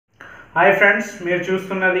Hi friends, మీరు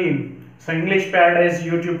చూస్తున్నది English Paradise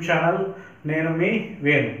YouTube channel. నేను మీ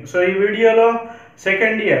వేణు. సో ఈ వీడియోలో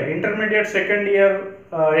second year intermediate second year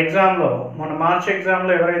ఎగ్జామ్లో మన మార్చ్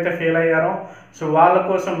ఎగ్జామ్లో ఎవరైతే ఫెయిల్ అయ్యారో సో వాళ్ళ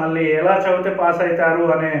కోసం మళ్ళీ ఎలా చదివితే పాస్ అవుతారు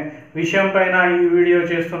అనే విషయం పైన ఈ వీడియో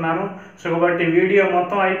చేస్తున్నాను. సో కాబట్టి వీడియో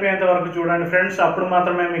మొత్తం అయిపోయేంత వరకు చూడండి ఫ్రెండ్స్, అప్పుడు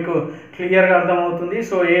మాత్రమే మీకు క్లియర్గా అర్థమవుతుంది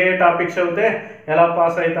సో ఏ టాపిక్స్ చదివితే ఎలా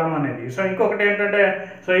పాస్ అవుతాం అనేది. సో ఇంకొకటి ఏంటంటే,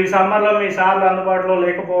 సో ఈ సమ్మర్లో మీ సార్లు అందుబాటులో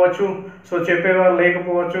లేకపోవచ్చు, సో చెప్పేవారు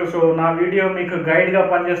లేకపోవచ్చు. సో నా వీడియో మీకు గైడ్గా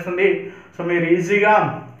పనిచేస్తుంది. సో మీరు ఈజీగా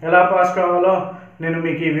ఎలా పాస్ కావాలో నేను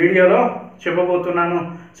మీకు ఈ వీడియోలో చెప్పబోతున్నాను.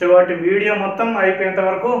 సో వాటి వీడియో మొత్తం అయిపోయేంత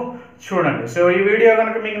వరకు చూడండి. సో ఈ వీడియో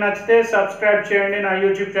కనుక మీకు నచ్చితే సబ్స్క్రైబ్ చేయండి నా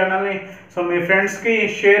యూట్యూబ్ ఛానల్ని. సో మీ ఫ్రెండ్స్కి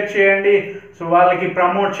షేర్ చేయండి, సో వాళ్ళకి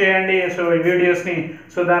ప్రమోట్ చేయండి సో ఈ వీడియోస్ని.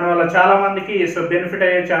 సో దానివల్ల చాలామందికి సో బెనిఫిట్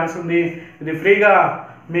అయ్యే ఛాన్స్ ఉంది. ఇది ఫ్రీగా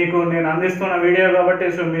మీకు నేను అందిస్తున్న వీడియో కాబట్టి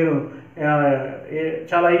సో మీరు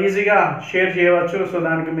చాలా ఈజీగా షేర్ చేయవచ్చు. సో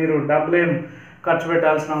దానికి మీరు డబ్బులేం ఖర్చు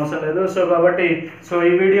పెట్టాల్సిన అవసరం లేదు. సో కాబట్టి సో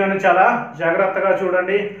ఈ వీడియోని చాలా జాగ్రత్తగా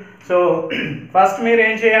చూడండి. సో ఫస్ట్ మీరు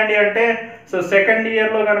ఏం చేయండి అంటే, సో సెకండ్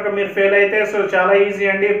ఇయర్లో కనుక మీరు ఫెయిల్ అయితే సో చాలా ఈజీ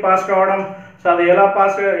అండి పాస్ కావడం. సో అది ఎలా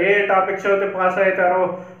పాస్, ఏ టాపిక్స్ అయితే పాస్ అవుతారో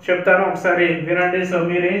చెప్తాను, ఒకసారి వినండి. సో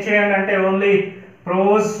మీరు ఏం చేయండి అంటే ఓన్లీ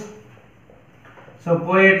ప్రోజ్, సో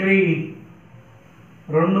పోయట్రీ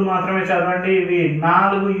రెండు మాత్రమే చదవండి. ఇవి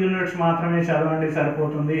 4 యూనిట్స్ మాత్రమే చదవండి,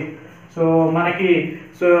 సరిపోతుంది. సో మనకి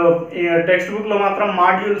సో టెక్స్ట్ బుక్లో మాత్రం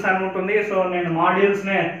మాడ్యూల్స్ అని ఉంటుంది. సో నేను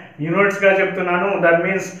మాడ్యూల్స్నే యూనిట్స్గా చెప్తున్నాను. That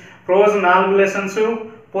means prose 4 lessons,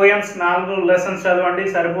 poems 4 lessons చదవండి,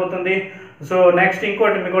 సరిపోతుంది. సో నెక్స్ట్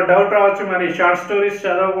ఇంకోటి మీకు డౌట్ రావచ్చు, మరి షార్ట్ స్టోరీస్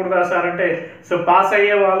చదవకూడదా సార్ అంటే, సో పాస్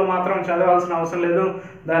అయ్యే వాళ్ళు మాత్రం చదవాల్సిన అవసరం లేదు,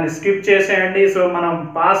 దాన్ని స్కిప్ చేసేయండి. సో మనం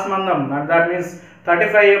పాస్ మందం, that means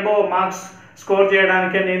 35 above marks score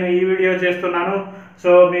చేయడానికే నేను ఈ వీడియో చేస్తున్నాను.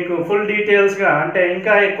 సో మీకు ఫుల్ డీటెయిల్స్గా అంటే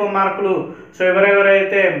ఇంకా ఎక్కువ మార్కులు, సో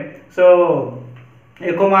ఎవరెవరైతే సో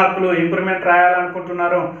ఎక్కువ మార్కులు ఇంప్రూవ్మెంట్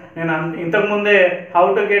రాయాలనుకుంటున్నారో, నేను ఇంతకుముందే how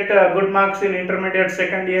to get good marks in intermediate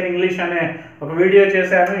second year English అనే ఒక వీడియో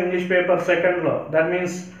చేశాను. ఇంగ్లీష్ పేపర్ సెకండ్లో, దట్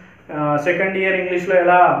మీన్స్ సెకండ్ ఇయర్ ఇంగ్లీష్లో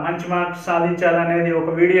ఎలా మంచి మార్క్స్ సాధించాలనేది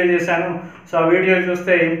ఒక వీడియో చేశాను. సో ఆ వీడియో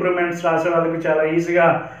చూస్తే ఇంప్రూవ్మెంట్స్ రాసే వాళ్ళకి చాలా ఈజీగా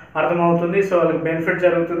అర్థమవుతుంది. సో వాళ్ళకి బెనిఫిట్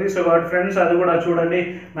జరుగుతుంది. సో కాబట్టి ఫ్రెండ్స్ అది కూడా చూడండి,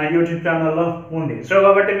 నా యూట్యూబ్ ఛానల్లో ఉంది. సో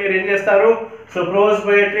కాబట్టి మీరు ఏం చేస్తారు, సో ప్రోజ్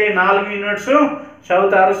పోయట్రీ 4 యూనిట్స్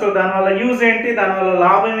చదువుతారు. సో దానివల్ల యూజ్ ఏంటి, దానివల్ల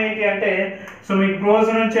లాభం ఏంటి అంటే, సో మీకు ప్రోజ్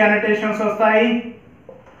నుంచి అనోటేషన్స్ వస్తాయి,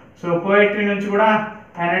 సో పోయట్రీ నుంచి కూడా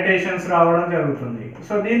అనోటేషన్స్ రావడం జరుగుతుంది.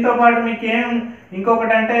 సో దీంతో పాటు మీకు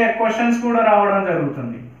ఇంకొకటి అంటే క్వశ్చన్స్ కూడా రావడం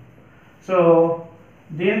జరుగుతుంది. సో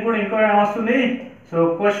దీనికి కూడా ఇంకో ఏమొస్తుంది, సో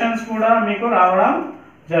క్వశ్చన్స్ కూడా మీకు రావడం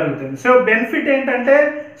జరుగుతుంది. సో బెనిఫిట్ ఏంటంటే,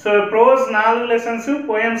 so prose 4 lessons,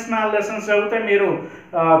 poems 4 lessons చదివితే మీరు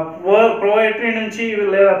పోయట్రీ నుంచి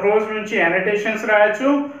లేదా ప్రోజ్ నుంచి అనోటేషన్స్ రాయొచ్చు,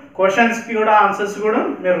 క్వశ్చన్స్కి కూడా ఆన్సర్స్ కూడా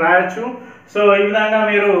మీరు రాయొచ్చు. సో ఈ విధంగా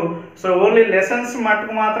మీరు సో ఓన్లీ లెసన్స్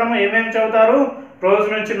మట్టుకు మాత్రం ఏమేమి చదువుతారు, ప్రోజ్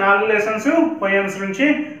నుంచి 4 లెసన్స్, పోయమ్స్ నుంచి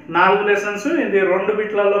 4 లెసన్స్, ఇది 2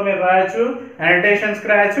 బిట్లలో మీరు రాయొచ్చు, అనోటేషన్స్కి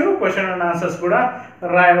రాయొచ్చు, క్వశ్చన్ అండ్ ఆన్సర్స్ కూడా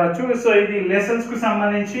రాయవచ్చు. సో ఇది లెసన్స్కి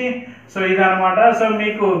సంబంధించి సో ఇదనమాట. సో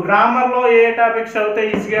మీకు గ్రామర్లో ఏ టాపిక్స్ చదివితే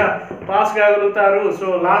ఈజీగా పాస్ కాగలుగుతారు, సో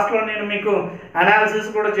లాస్ట్లో నేను మీకు అనాలిసిస్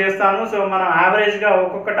కూడా చేస్తాను. సో మనం యావరేజ్గా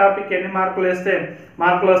ఒక్కొక్క టాపిక్ ఎన్ని మార్కులు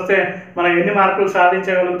వస్తే మనం ఎన్ని మార్కులు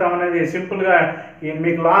సాధించగలుగుతాం అనేది సింపుల్గా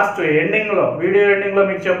మీకు లాస్ట్ ఎండింగ్లో, వీడియో ఎండింగ్లో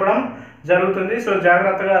మీకు చెప్పడం జరుగుతుంది. సో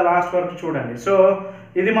జాగ్రత్తగా లాస్ట్ వరకు చూడండి. సో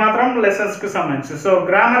ఇది మాత్రం లెసన్స్కి సంబంధించి. సో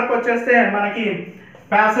గ్రామర్కి వచ్చేస్తే మనకి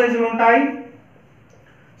ప్యాసేజ్లు ఉంటాయి.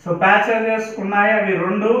 సో ప్యాసేజెస్ ఉన్నాయి, అవి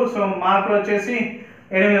 2. సో మార్కులు వచ్చేసి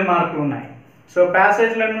 8 మార్కులు ఉన్నాయి. సో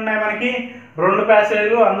ప్యాసేజ్లు ఎన్ని ఉన్నాయి మనకి, 2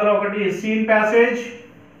 ప్యాసేజ్లు, అందులో ఒకటి సీన్ ప్యాసేజ్,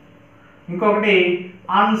 ఇంకొకటి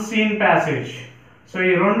అన్సీన్ ప్యాసేజ్. సో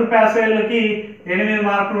ఈ 2 ప్యాసేజ్లకి 8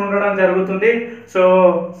 మార్కులు ఉండడం జరుగుతుంది. సో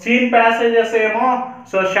సీన్ ప్యాసేజెస్ ఏమో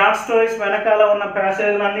సో షార్ట్ స్టోరీస్ వెనకాల ఉన్న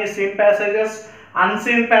ప్యాసేజ్లన్నీ సీన్ ప్యాసేజెస్,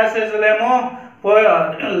 అన్సీన్ ప్యాసేజ్లు ఏమో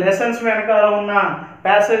లెసన్స్ వెనకాల ఉన్న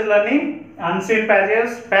ప్యాసేజ్లన్నీ అన్సీన్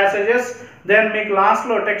ప్యాసేజెస్. దెన్ మీకు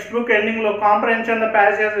లాస్ట్లో టెక్స్ట్ బుక్ ఎండింగ్లో కాంప్రహెన్షన్ ద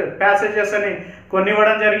ప్యాసేజెస్ అని కొన్ని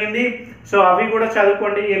ఇవ్వడం జరిగింది. సో అవి కూడా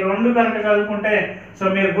చదువుకోండి. ఈ 2 కనుక చదువుకుంటే సో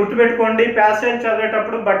మీరు గుర్తుపెట్టుకోండి, ప్యాసేజ్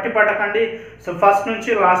చదివేటప్పుడు బట్టి పట్టకండి. సో ఫస్ట్ నుంచి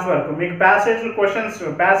లాస్ట్ వరకు మీకు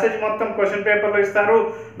ప్యాసేజ్ మొత్తం క్వశ్చన్ పేపర్లో ఇస్తారు,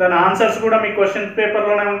 దాని ఆన్సర్స్ కూడా మీ క్వశ్చన్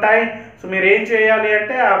పేపర్లోనే ఉంటాయి. సో మీరు ఏం చేయాలి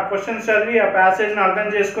అంటే ఆ క్వశ్చన్స్ చదివి ఆ ప్యాసేజ్ని అర్థం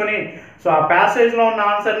చేసుకొని సో ఆ ప్యాసేజ్లో ఉన్న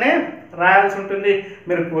ఆన్సర్నే రాయాల్సి ఉంటుంది.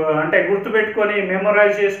 మీరు అంటే గుర్తుపెట్టుకొని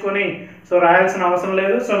మెమొరైజ్ చేసుకొని సో రాయాల్సిన అవసరం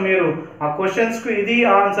లేదు. సో మీరు ఆ క్వశ్చన్స్కు ఇది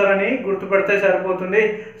ఆన్సర్ అని గుర్తుపెడితే సరిపోతుంది.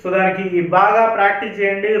 సో దానికి బాగా ప్రాక్టీస్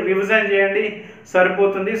చేయండి, రివిజన్ చేయండి,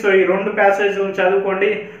 సరిపోతుంది. సో ఈ 2 ప్యాసేజ్లు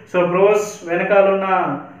చదువుకోండి. సో ప్రోస్ వెనకాల ఉన్న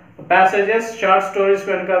ప్యాసేజెస్, షార్ట్ స్టోరీస్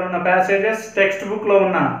వెనకాల ఉన్న ప్యాసేజెస్, టెక్స్ట్ బుక్లో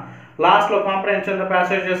ఉన్న లాస్ట్లో కాంప్రహెన్షన్ ద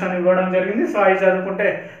ప్యాసేజెస్ అని ఇవ్వడం జరిగింది. సో అవి చదువుకుంటే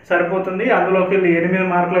సరిపోతుంది. అందులోకి వెళ్ళి 8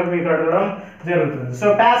 మార్కులకు మీకు అడగడం జరుగుతుంది. సో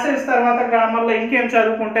ప్యాసేజ్ తర్వాత గ్రామర్లో ఇంకేం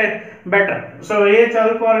చదువుకుంటే బెటర్. సో ఏ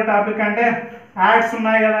చదువుకోవాలి టాపిక్ అంటే యాడ్స్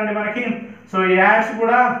ఉన్నాయి కదండి మనకి. సో ఈ యాడ్స్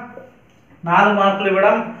కూడా 4 మార్కులు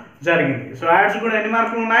ఇవ్వడం జరిగింది. సో యాడ్స్ కూడా ఎన్ని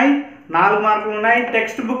మార్కులు ఉన్నాయి? 4 మార్కులు ఉన్నాయి.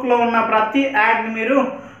 టెక్స్ట్ బుక్లో ఉన్న ప్రతి యాడ్ని మీరు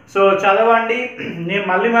సో చదవండి. నేను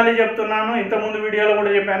మళ్ళీ చెప్తున్నాను, ఇంతకుముందు వీడియోలో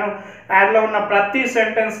కూడా చెప్పాను, యాడ్లో ఉన్న ప్రతి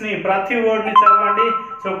సెంటెన్స్ని, ప్రతి వర్డ్ని చదవండి.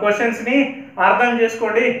 సో క్వశ్చన్స్ని అర్థం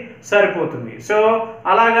చేసుకోండి, సరిపోతుంది. సో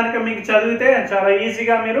అలా కనుక మీకు చదివితే చాలా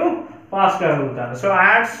ఈజీగా మీరు పాస్ కాగలుగుతారు. సో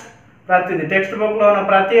యాడ్స్ ప్రతిదీ టెక్స్ట్ బుక్లో ఉన్న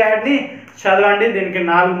ప్రతి యాడ్ని చదవండి. దీనికి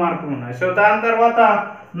 4 మార్కులు ఉన్నాయి. సో దాని తర్వాత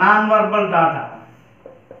నాన్ వర్బల్ డాటా.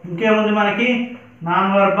 ఇంకేముంది మనకి?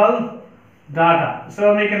 Non verbal data. సో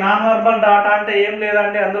మీకు నాన్ వర్బల్ డాటా అంటే ఏం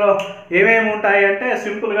లేదంటే అందులో ఏమేమి ఉంటాయి అంటే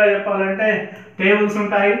సింపుల్గా చెప్పాలంటే టేబుల్స్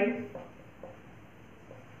ఉంటాయి,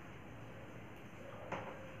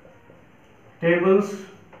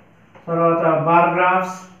 తర్వాత బార్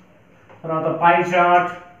గ్రాఫ్స్, తర్వాత పై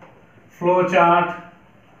చార్ట్, ఫ్లో చార్ట్,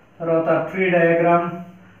 తర్వాత ట్రీ డయాగ్రామ్,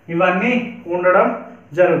 ఇవన్నీ ఉండడం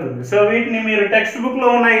జరుగుతుంది. సో వీటిని మీరు టెక్స్ట్ బుక్లో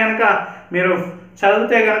ఉన్నాయి కనుక మీరు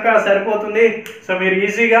చదివితే కనుక సరిపోతుంది. సో మీరు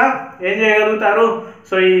ఈజీగా ఏం చేయగలుగుతారు?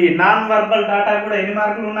 సో ఈ నాన్ వర్బల్ డాటా కూడా ఎన్ని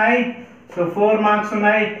మార్కులు ఉన్నాయి? సో 4 మార్క్స్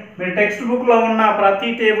ఉన్నాయి. మీరు టెక్స్ట్ బుక్లో ఉన్న ప్రతి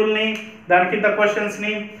టేబుల్ని, దాని కింద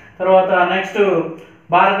క్వశ్చన్స్ని, తర్వాత నెక్స్ట్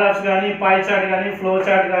బారాగ్రాఫ్స్ కానీ, పై చార్ట్ కానీ, ఫ్లో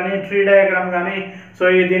చార్ట్ కానీ, ట్రీ డయాగ్రామ్ కానీ, సో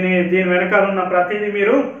దీని వెనకాల ఉన్న ప్రతిదీ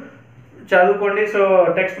మీరు చదువుకోండి. సో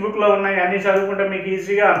టెక్స్ట్ బుక్లో ఉన్నాయి అన్నీ చదువుకుంటే మీకు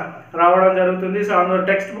ఈజీగా రావడం జరుగుతుంది. సో అందులో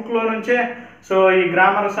టెక్స్ట్ బుక్లో నుంచే సో ఈ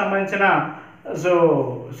గ్రామర్కి సంబంధించిన సో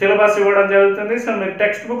సిలబస్ ఇవ్వడం జరుగుతుంది. సో మీరు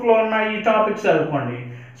టెక్స్ట్ బుక్లో ఉన్న ఈ టాపిక్స్ చదువుకోండి.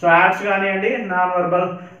 సో యాడ్స్ కానివ్వండి, నాన్ వర్బల్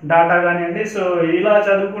డాటా కానివ్వండి. సో ఇలా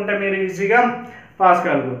చదువుకుంటే మీరు ఈజీగా పాస్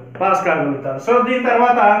కాగలుగుతారు. సో దీని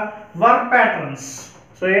తర్వాత వర్క్ ప్యాటర్న్స్.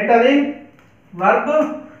 సో ఏంటది? Work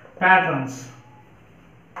patterns.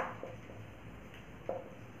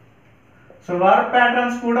 So work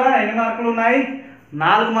patterns కూడా ఎన్ని మార్కులు ఉన్నాయి?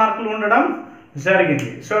 4 మార్కులు ఉండడం జరిగింది.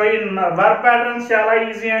 సో ఈ వర్క్ ప్యాటర్న్స్ చాలా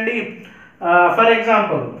ఈజీ అండి. For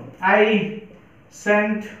example, I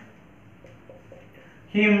sent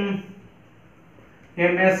him a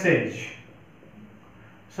message.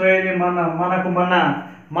 So ఇది మనకు మొన్న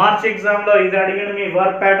మార్చ్ ఎగ్జామ్లో ఇది అడిగిన మీ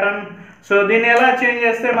వర్క్ ప్యాటర్న్. సో దీన్ని ఎలా చేంజ్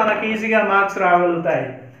చేస్తే మనకు ఈజీగా మార్క్స్ రాగలుగుతాయి?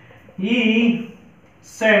 ఈ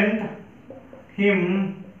సెంట్ హిమ్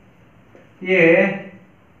ఏ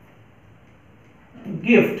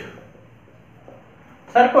గిఫ్ట్.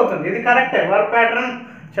 సరిపోతుంది, ఇది కరెక్టే. వర్క్ ప్యాటర్న్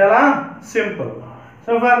చాలా simple.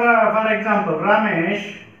 So for example, Ramesh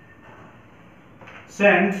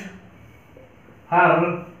cent her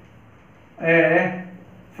A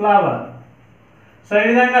flower. So ఈ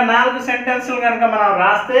విధంగా 4 సెంటెన్స్లు కనుక మనం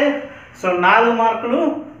రాస్తే సో 4 మార్కులు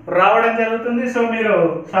రావడం జరుగుతుంది. సో మీరు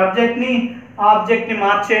సబ్జెక్ట్ని, ఆబ్జెక్ట్ని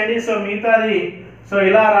మార్చేయండి. సో మిగతాది సో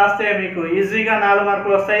ఇలా రాస్తే మీకు ఈజీగా 4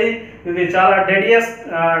 మార్కులు వస్తాయి. ఇది చాలా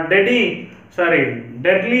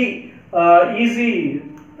డెడ్లీ ఈజీ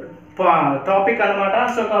టాపిక్ అనమాట.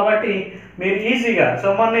 సో కాబట్టి మీరు ఈజీగా, సో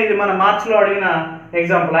మొన్న ఇది మన మార్చ్లో అడిగిన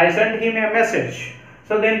example, I sent him a message.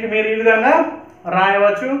 So దీనికి మీరు ఈ విధంగా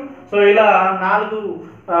రాయవచ్చు. సో ఇలా 4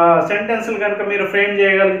 సెంటెన్స్లు కనుక మీరు ఫ్రేమ్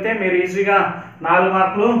చేయగలిగితే మీరు ఈజీగా 4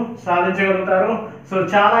 మార్కులు సాధించగలుగుతారు. సో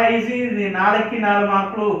చాలా ఈజీ ఇది. 4కి 4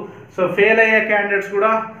 మార్కులు. సో ఫెయిల్ అయ్యే క్యాండిడేట్స్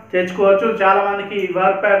కూడా తెచ్చుకోవచ్చు. చాలామందికి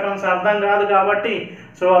వర్క్ ప్యాటర్న్స్ అర్థం కాదు కాబట్టి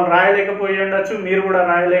సో వాళ్ళు రాయలేకపోయి ఉండొచ్చు, మీరు కూడా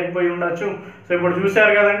రాయలేకపోయి ఉండొచ్చు. సో ఇప్పుడు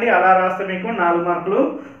చూశారు కదండి, అలా రాస్తే మీకు 4 మార్కులు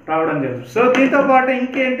రావడం జరుగుతుంది. సో దీంతో పాటు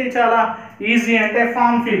ఇంకేంటి చాలా ఈజీ అంటే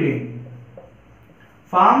ఫామ్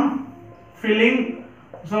ఫిల్లింగ్.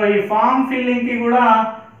 సో ఈ ఫామ్ ఫిల్లింగ్కి కూడా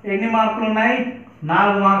ఎన్ని మార్కులు ఉన్నాయి?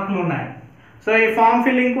 4 మార్కులు ఉన్నాయి. సో ఈ ఫామ్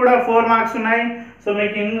ఫిల్లింగ్ కూడా 4 మార్క్స్ ఉన్నాయి. సో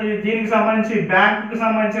మీకు దీనికి సంబంధించి బ్యాంకుకి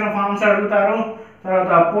సంబంధించిన ఫామ్స్ అడుగుతారు,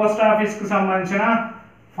 తర్వాత పోస్ట్ ఆఫీస్కి సంబంధించిన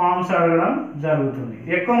ఫామ్స్ అడగడం జరుగుతుంది.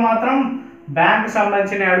 ఎక్కువ మాత్రం బ్యాంక్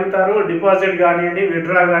సంబంధించిన అడుగుతారు. డిపాజిట్ కానివ్వండి,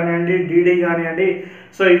 విత్డ్రా కానివ్వండి, డీడీ కానివ్వండి,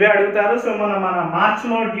 సో ఇవే అడుగుతారు. సో మన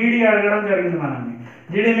మార్చ్లో డీడీ అడగడం జరిగింది. మనల్ని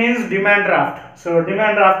DD means demand draft. So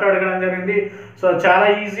demand draft అడగడం జరిగింది. సో చాలా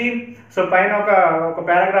ఈజీ. సో పైన ఒక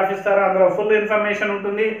పారాగ్రాఫ్ ఇస్తారు, అందులో ఫుల్ ఇన్ఫర్మేషన్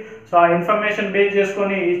ఉంటుంది. సో ఆ ఇన్ఫర్మేషన్ బేస్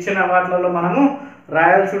చేసుకొని ఇచ్చిన వాటిలలో మనము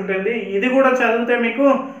రాయాల్సి ఉంటుంది. ఇది కూడా చదివితే మీకు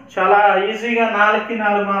చాలా ఈజీగా 4కి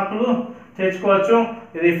 4 మార్కులు తెచ్చుకోవచ్చు.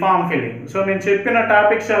 ఇది ఫామ్ ఫిల్లింగ్. సో నేను చెప్పిన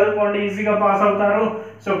టాపిక్స్ చదువుకోండి, ఈజీగా పాస్ అవుతారు.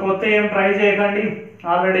 సో కొత్త ఏం ట్రై చేయకండి,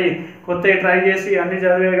 ఆల్రెడీ కొత్త ట్రై చేసి అన్ని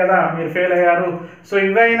చదివే కదా మీరు ఫెయిల్ అయ్యారు. సో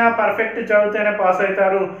ఇవైనా పర్ఫెక్ట్ చదివితేనే పాస్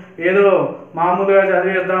అవుతారు. ఏదో మామూలుగా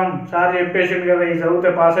చదివేద్దాం, సార్ చెప్పేసిండు కదా ఈ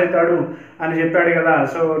చదివితే పాస్ అవుతాడు అని చెప్పాడు కదా.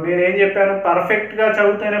 సో నేనేం చెప్పాను, పర్ఫెక్ట్గా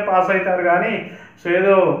చదివితేనే పాస్ అవుతారు, కానీ సో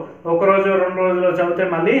ఏదో ఒకరోజు 2 రోజులు చదివితే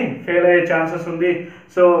మళ్ళీ ఫెయిల్ అయ్యే ఛాన్సెస్ ఉంది.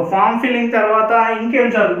 సో ఫామ్ ఫిల్లింగ్ తర్వాత ఇంకేం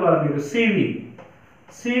చదువుకోవాలి మీరు,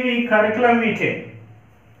 సివి కరికులం వీటే.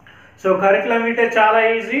 సో కరికులం వీటే చాలా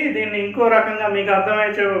ఈజీ. దీన్ని ఇంకో రకంగా మీకు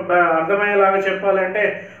అర్థమయ్యేలాగా చెప్పాలంటే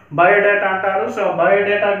బయోడేటా అంటారు. సో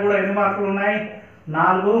బయోడేటాకు కూడా ఎన్ని మార్కులు ఉన్నాయి,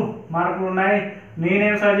 4 మార్కులు ఉన్నాయి.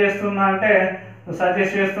 నేనేం సజెస్ట్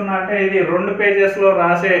చేస్తున్నా అంటే ఇది 2 పేజెస్లో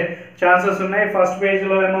రాసే ఛాన్సెస్ ఉన్నాయి. ఫస్ట్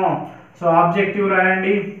పేజ్లో ఏమో సో ఆబ్జెక్టివ్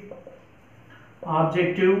రాయండి,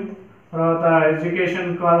 ఆబ్జెక్టివ్, తర్వాత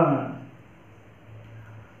ఎడ్యుకేషనల్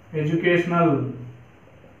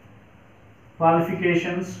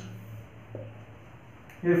క్వాలిఫికేషన్స్,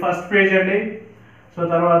 ఇది ఫస్ట్ పేజ్ అండి. సో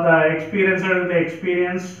తర్వాత ఎక్స్పీరియన్స్ అడిగితే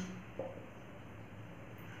ఎక్స్పీరియన్స్,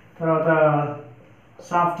 తర్వాత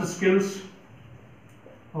సాఫ్ట్ స్కిల్స్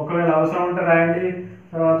ఒకవేళ అవసరం ఉంటే రాయండి,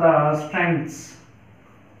 తర్వాత స్ట్రెంగ్త్స్.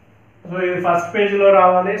 సో ఇది ఫస్ట్ పేజ్లో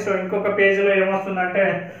రావాలి. సో ఇంకొక పేజ్లో ఏమొస్తుందంటే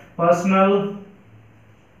పర్సనల్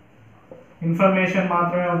ఇన్ఫర్మేషన్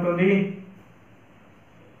మాత్రమే ఉంటుంది.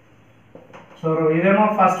 సో ఇదేమో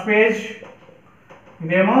ఫస్ట్ పేజ్,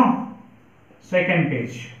 ఇదేమో సెకండ్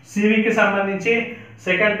పేజ్. సివికి సంబంధించి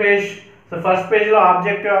సెకండ్ పేజ్. సో ఫస్ట్ పేజ్లో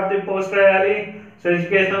ఆబ్జెక్టివ్ ఆఫ్ ది పోస్ట్ రాయాలి. సో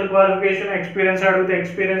ఎడ్యుకేషనల్ క్వాలిఫికేషన్, ఎక్స్పీరియన్స్ అడిగితే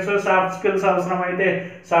ఎక్స్పీరియన్స్, సాఫ్ట్ స్కిల్స్ అవసరమైతే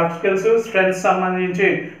సాఫ్ట్ స్కిల్స్, స్ట్రెంగ్త్స్ సంబంధించి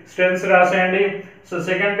స్ట్రెంగ్త్స్ రాసేయండి. సో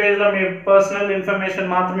సెకండ్ పేజ్లో మీ పర్సనల్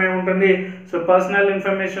ఇన్ఫర్మేషన్ మాత్రమే ఉంటుంది. సో పర్సనల్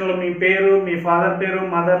ఇన్ఫర్మేషన్లో మీ పేరు, మీ ఫాదర్ పేరు,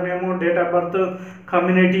 mother name, date of birth,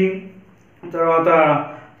 community, తర్వాత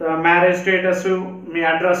మ్యారేజ్ స్టేటస్, మీ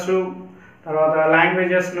అడ్రస్సు, తర్వాత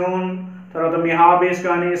లాంగ్వేజెస్ నోన్, తర్వాత మీ హాబీస్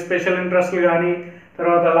కానీ స్పెషల్ ఇంట్రెస్ట్లు కానీ,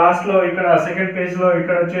 తర్వాత లాస్ట్లో ఇక్కడ సెకండ్ పేజ్లో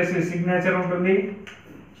ఇక్కడ వచ్చేసి సిగ్నేచర్ ఉంటుంది.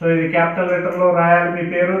 సో ఇది క్యాపిటల్ లెటర్లో రాయాలి మీ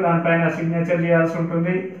పేరు, దానిపైన సిగ్నేచర్ చేయాల్సి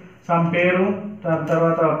ఉంటుంది. సమ్ పేరు, దాని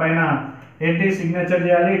తర్వాత పైన ఏంటి సిగ్నేచర్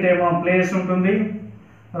చేయాలి. ఇటేమో ప్లేస్ ఉంటుంది,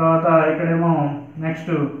 తర్వాత ఇక్కడేమో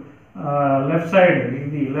నెక్స్ట్ లెఫ్ట్ సైడ్,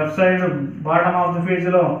 ఇది left side bottom of the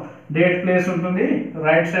పేజ్లో డేట్ ప్లేస్ ఉంటుంది.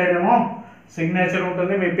 రైట్ సైడ్ ఏమో సిగ్నేచర్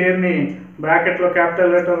ఉంటుంది. మీ పేరుని బ్రాకెట్లో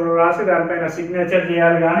క్యాపిటల్ లెటర్లో రాసి దానిపైన సిగ్నేచర్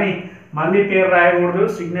చేయాలి, కానీ మళ్ళీ పేరు రాయకూడదు,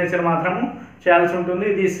 సిగ్నేచర్ మాత్రము చేయాల్సి ఉంటుంది.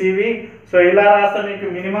 ఇది సివి. సో ఇలా రాస్తే మీకు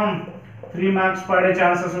మినిమం 3 మార్క్స్ పడే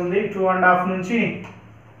ఛాన్సెస్ ఉంది, 2.5 నుంచి.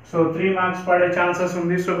 సో 3 మార్క్స్ పడే ఛాన్సెస్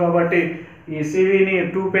ఉంది. సో కాబట్టి ఈ సివిని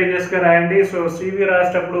 2 పేజెస్గా రాయండి. సో సివి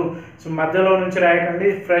రాసేటప్పుడు సో మధ్యలో నుంచి రాయకండి,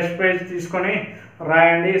 ఫ్రెష్ పేజ్ తీసుకొని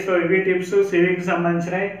రాయండి. సో ఇవి టిప్స్ సివికి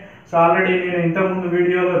సంబంధించినవి. సో ఆల్రెడీ నేను ఇంతకుముందు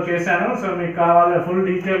వీడియోలో చేశాను. సో మీకు ఫుల్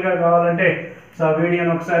డీటెయిల్గా కావాలంటే సో ఆ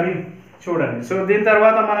వీడియోని ఒకసారి చూడండి. సో దీని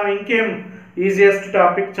తర్వాత మనం ఇంకేం ఈజియెస్ట్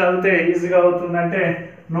టాపిక్ చదివితే ఈజీగా అవుతుందంటే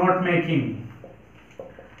నోట్ మేకింగ్.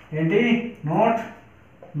 ఏంటి note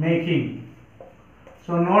making.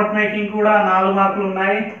 So note making కూడా 4 మార్కులు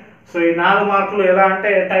ఉన్నాయి. సో ఈ 4 మార్కులు ఎలా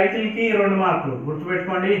అంటే టైటిల్కి 2 మార్కులు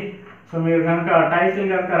గుర్తుపెట్టుకోండి. సో మీరు కనుక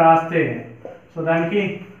టైటిల్ కనుక రాస్తే సో దానికి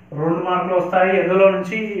 2 మార్కులు వస్తాయి. ఎందులో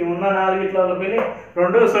నుంచి ఉన్న 4 వెళ్ళి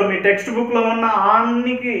 2. సో మీ టెక్స్ట్ బుక్లో ఉన్న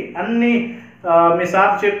అన్ని మీ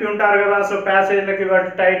సార్ చెప్పి ఉంటారు కదా. సో ప్యాసేజ్లకి వాటి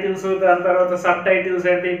టైటిల్స్, దాని తర్వాత సబ్ టైటిల్స్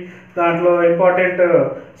ఏంటి, దాంట్లో ఇంపార్టెంట్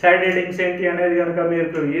సైడ్ హెడింగ్స్ ఏంటి అనేది కనుక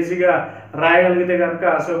మీరు ఈజీగా రాయగలిగితే కనుక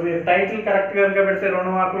సో మీరు టైటిల్ కరెక్ట్ కనుక పెడితే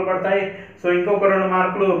 2 మార్కులు పడతాయి. సో ఇంకొక 2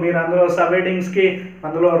 మార్కులు మీరు అందులో సబ్ హెడింగ్స్కి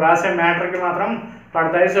అందులో రాసే మ్యాటర్కి మాత్రం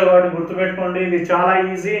పడతాయి. సో వాటిని గుర్తుపెట్టుకోండి. ఇది చాలా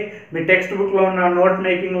ఈజీ. మీ టెక్స్ట్ బుక్లో ఉన్న నోట్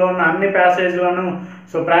మేకింగ్లో ఉన్న అన్ని ప్యాసేజ్లను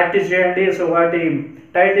సో ప్రాక్టీస్ చేయండి. సో వాటి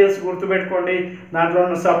టైటిల్స్ గుర్తుపెట్టుకోండి, దాంట్లో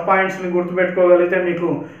ఉన్న సబ్ పాయింట్స్ని గుర్తుపెట్టుకోగలిగితే మీకు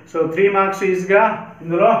సో 3 మార్క్స్ ఈజీగా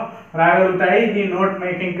ఇందులో రాగలుగుతాయి ఈ నోట్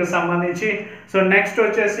మేకింగ్కి సంబంధించి. సో నెక్స్ట్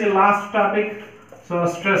వచ్చేసి last topic. So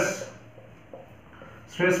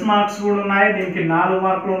stress marks కూడా ఉన్నాయి. దీనికి 4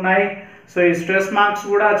 మార్కులు ఉన్నాయి. సో ఈ స్ట్రెస్ మార్క్స్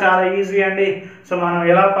కూడా చాలా ఈజీ అండి. సో మనం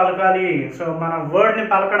ఎలా పలకాలి, సో మన వర్డ్ని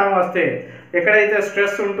పలకడం వస్తే, ఎక్కడైతే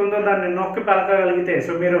స్ట్రెస్ ఉంటుందో దాన్ని నొక్కి పలకగలిగితే,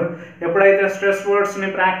 సో మీరు ఎప్పుడైతే స్ట్రెస్ వర్డ్స్ని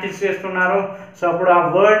ప్రాక్టీస్ చేస్తున్నారో సో అప్పుడు ఆ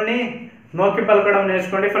వర్డ్ని నొక్కి పలకడం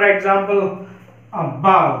నేర్చుకోండి. ఫర్ ఎగ్జాంపుల్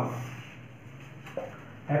అబ్బావ్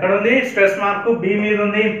ఎక్కడుంది, స్ట్రెస్ మార్కు బి మీద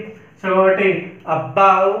ఉంది. సో ఒకటి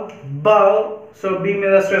అబ్బావ్, బావ్, సో బి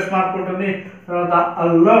మీద స్ట్రెస్ మార్క్ ఉంటుంది. తర్వాత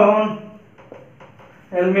అలోన్,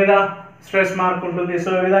 ఎల్ మీద స్ట్రెస్ మార్క్ ఉంటుంది. సో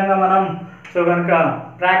ఈ విధంగా మనం సో కనుక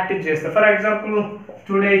ప్రాక్టీస్ చేస్తే, ఫర్ ఎగ్జాంపుల్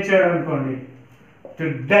టుడే ఇచ్చాడు అనుకోండి,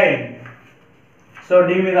 టుడే, సో సో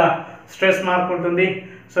డి మీద స్ట్రెస్ మార్క్ ఉంటుంది.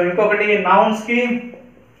 సో ఇంకొకటి నౌన్స్కి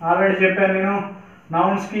ఆల్రెడీ చెప్పాను నేను,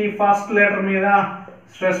 నౌన్స్కి ఫస్ట్ లెటర్ మీద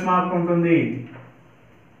స్ట్రెస్ మార్క్ ఉంటుంది.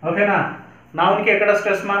 ఓకేనా, నౌన్కి ఎక్కడ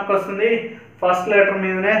స్ట్రెస్ మార్క్ వస్తుంది? ఫస్ట్ లెటర్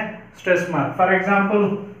మీదనే stress mark. For example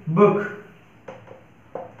book,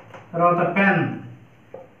 తర్వాత పెన్,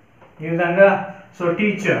 ఈ విధంగా. సో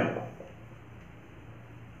టీచర్,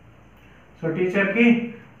 సో టీచర్కి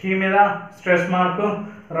టీ మీద స్ట్రెస్ మార్క్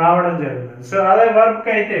రావడం జరుగుతుంది. సో అదే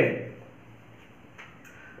వర్బ్కి అయితే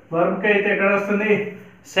ఎక్కడ వస్తుంది?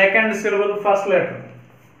 Second syllable first letter,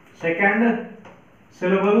 second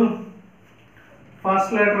syllable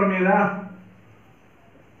first letter మీద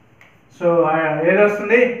సో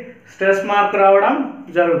ఏదొస్తుంది? స్ట్రెస్ మార్క్ రావడం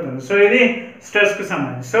జరుగుతుంది. సో ఇది స్ట్రెస్కి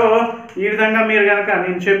సంబంధించి. సో ఈ విధంగా మీరు కనుక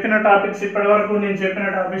నేను చెప్పిన టాపిక్స్, ఇప్పటి వరకు నేను చెప్పిన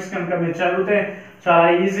టాపిక్స్ కనుక మీరు చదివితే చాలా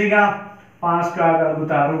ఈజీగా పాస్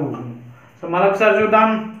కాగలుగుతారు. సో మరొకసారి చూద్దాం.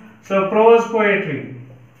 సో ప్రోజ్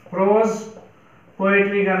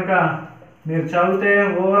పోయిటరీ కనుక మీరు చదివితే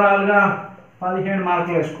ఓవరాల్గా 15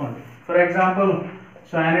 మార్కులు వేసుకోండి. ఫర్ ఎగ్జాంపుల్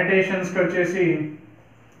సో అనోటేషన్స్కి వచ్చేసి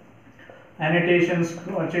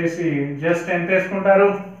జస్ట్ ఎంత వేసుకుంటారు?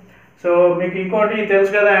 సో మీకు ఇంకోటి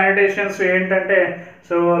తెలుసు కదా, అనోటేషన్స్ ఏంటంటే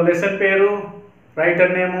సో లెసన్ పేరు,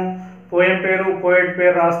 రైటర్ నేము, పోయం పేరు, పోయిట్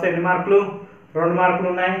పేరు రాస్తే ఎన్ని మార్కులు? 2 మార్కులు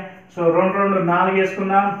ఉన్నాయి. సో 2 2 4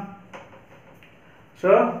 వేసుకుందాం. సో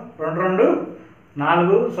 2 2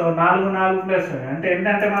 4. సో 4 4 ప్లస్ అంటే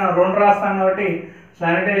ఏంటంటే మనం 2 రాస్తాం కాబట్టి సో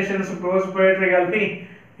అనోటేషన్స్, ప్రోజ్, పోయిటరీ కలిపి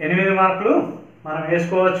 8 మార్కులు మనం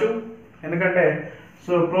వేసుకోవచ్చు. ఎందుకంటే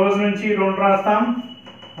సో ప్రోజ్ నుంచి 2 రాస్తాం.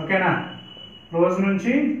 ఓకేనా, ప్రోజ్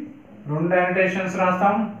నుంచి 2 అనోటేషన్స్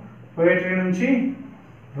రాస్తాం, పోయిటరీ నుంచి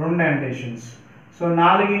 2 అనోటేషన్స్. సో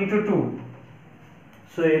 4 × 2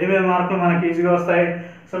 సో 8 మార్కులు మనకి ఈజీగా వస్తాయి.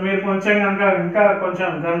 సో మీరు కొంచెం కనుక ఇంకా కొంచెం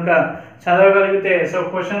కనుక చదవగలిగితే సో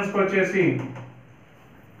క్వశ్చన్స్కి వచ్చేసి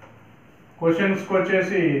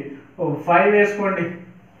 5 వేసుకోండి.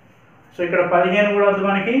 సో ఇక్కడ 15 కూడా వద్దు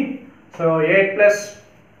మనకి. సో 8 +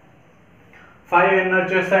 5 ఎన్ని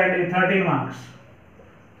వచ్చేస్తాయండి? 13 మార్క్స్.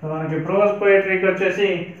 సో మనకి ప్రోజ్ పోయిటరీకి వచ్చేసి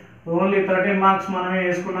ఓన్లీ 13 మార్క్స్ మనమే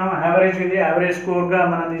వేసుకున్నాం. యావరేజ్, ఇది యావరేజ్ స్కోర్గా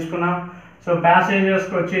మనం తీసుకున్నాం. సో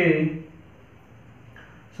ప్యాసేజెస్కి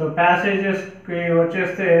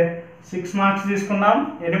వచ్చేస్తే 6 మార్క్స్ తీసుకున్నాం.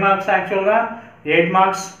 ఎన్ని మార్క్స్ యాక్చువల్గా? 8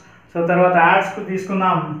 మార్క్స్. సో తర్వాత యాడ్స్కి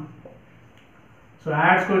తీసుకున్నాం. సో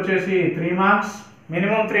యాడ్స్కి వచ్చేసి 3 మార్క్స్,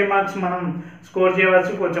 మినిమం 3 మార్క్స్ మనం స్కోర్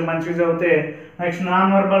చేయవచ్చు కొంచెం మంచిగా చదివితే. నెక్స్ట్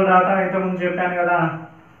నాన్ వర్బల్ డాటా ఇంతకుముందు చెప్పాను కదా.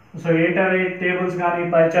 సో 8 టేబుల్స్ కానీ,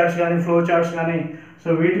 పై చార్ట్స్ కానీ, ఫ్లో చార్ట్స్ కానీ, సో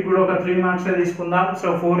వీటికి కూడా ఒక 3 మార్క్స్ తీసుకుందాం. సో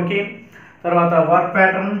 4కి. తర్వాత work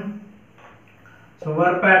pattern, so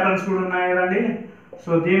work patterns కూడా ఉన్నాయి కదండి.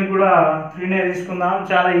 సో దీనికి కూడా 3నే తీసుకుందాం.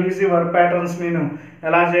 చాలా ఈజీ వర్క్ ప్యాటర్న్స్ నేను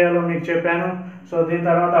ఎలా చేయాలో మీకు చెప్పాను. సో దీని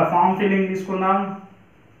తర్వాత ఫామ్ ఫిల్లింగ్ తీసుకుందాం.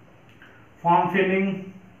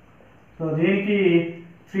 సో దీనికి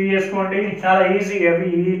 3 వేసుకోండి. చాలా ఈజీ, అవి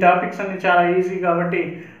ఈ టాపిక్స్ అన్ని చాలా ఈజీ కాబట్టి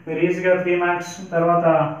మీరు ఈజీగా 3 మార్క్స్. తర్వాత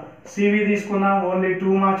సివి తీసుకుందాం, ఓన్లీ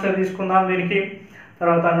 2 మార్క్స్ తీసుకుందాం దీనికి.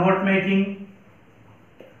 తర్వాత నోట్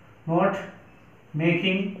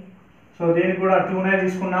మేకింగ్, సో దీనికి కూడా 2నే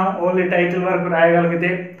తీసుకున్నాం, ఓన్లీ టైటిల్ వరకు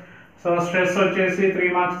రాయగలిగితే. సో స్ట్రెస్ వచ్చేసి 3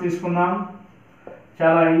 మార్క్స్ తీసుకుందాం,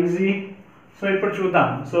 చాలా ఈజీ. సో ఇప్పుడు చూద్దాం.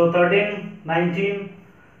 So 13, 19,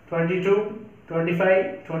 22, 25,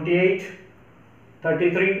 28,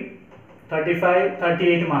 33, 35,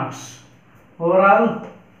 38 marks. ఓవరాల్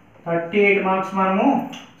 38 మార్క్స్ మనము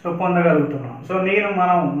సో పొందగలుగుతున్నాం. సో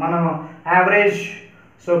మనం యావరేజ్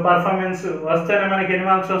సో పర్ఫార్మెన్స్ వస్తేనే మనకి ఎన్ని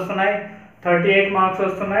మార్క్స్ వస్తున్నాయి? 38 మార్క్స్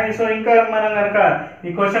వస్తున్నాయి. సో ఇంకా మనం కనుక ఈ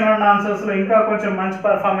క్వశ్చన్ అండ్ ఆన్సర్స్లో ఇంకా కొంచెం మంచి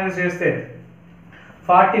పర్ఫార్మెన్స్ చేస్తే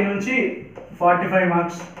 40 నుంచి 45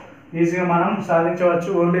 మార్క్స్ ఈజీగా మనం సాధించవచ్చు.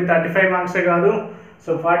 ఓన్లీ 35 మార్క్సే కాదు,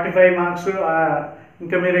 సో 45 మార్క్స్.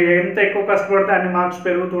 ఇంకా మీరు ఎంత ఎక్కువ కష్టపడితే అన్ని మార్క్స్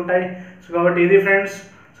పెరుగుతుంటాయి. సో కాబట్టి ఇది ఫ్రెండ్స్,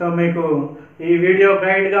 సో మీకు ఈ వీడియో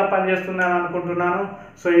గైడ్గా పనిచేస్తుందని అనుకుంటున్నాను.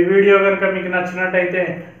 సో ఈ వీడియో కనుక మీకు నచ్చినట్టయితే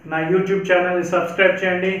నా యూట్యూబ్ ఛానల్ని సబ్స్క్రైబ్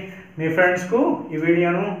చేయండి, మీ ఫ్రెండ్స్కు ఈ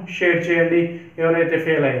వీడియోను షేర్ చేయండి ఎవరైతే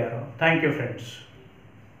ఫెయిల్ అయ్యారో. Thank you friends.